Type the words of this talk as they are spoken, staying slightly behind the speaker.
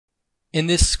In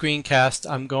this screencast,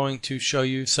 I'm going to show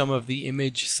you some of the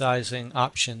image sizing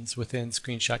options within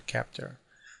Screenshot Captor.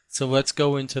 So let's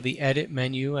go into the Edit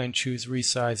menu and choose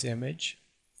Resize Image.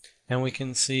 And we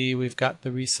can see we've got the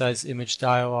Resize Image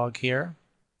dialog here.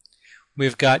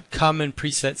 We've got common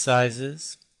preset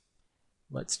sizes.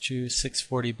 Let's choose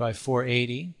 640 by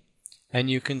 480.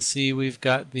 And you can see we've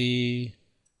got the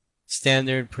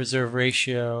standard preserve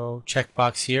ratio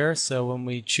checkbox here. So when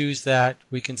we choose that,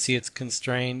 we can see it's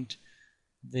constrained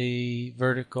the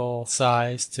vertical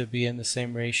size to be in the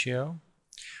same ratio.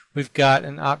 We've got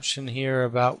an option here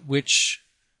about which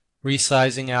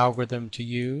resizing algorithm to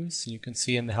use. You can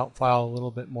see in the help file a little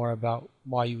bit more about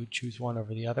why you would choose one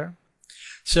over the other.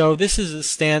 So this is a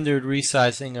standard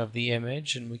resizing of the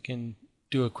image, and we can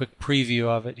do a quick preview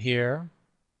of it here.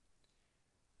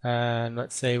 And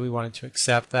let's say we wanted to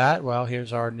accept that. Well,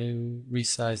 here's our new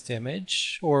resized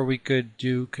image. Or we could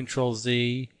do Control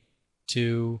Z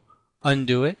to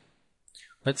undo it.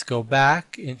 Let's go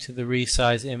back into the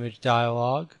Resize Image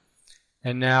dialog.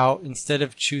 And now, instead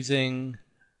of choosing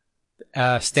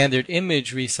standard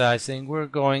image resizing, we're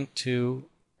going to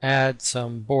add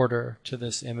some border to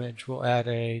this image. We'll add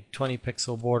a 20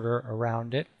 pixel border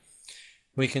around it.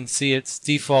 We can see it's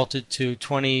defaulted to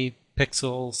 20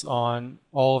 pixels on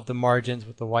all of the margins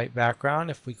with the white background.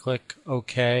 If we click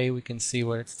OK, we can see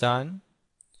what it's done.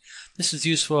 This is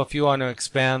useful if you want to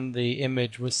expand the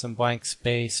image with some blank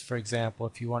space, for example,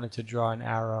 if you wanted to draw an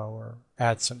arrow or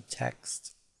add some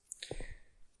text.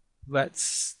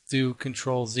 Let's do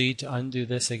Control Z to undo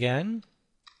this again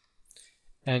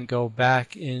and go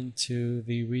back into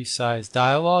the Resize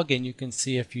dialog, and you can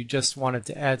see if you just wanted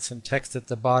to add some text at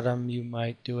the bottom, you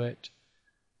might do it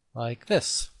like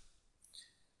this.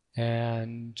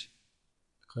 And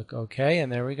click OK,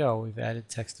 and there we go. We've added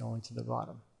text only to the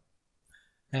bottom.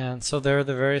 And so there are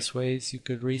the various ways you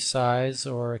could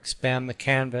resize or expand the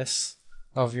canvas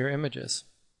of your images.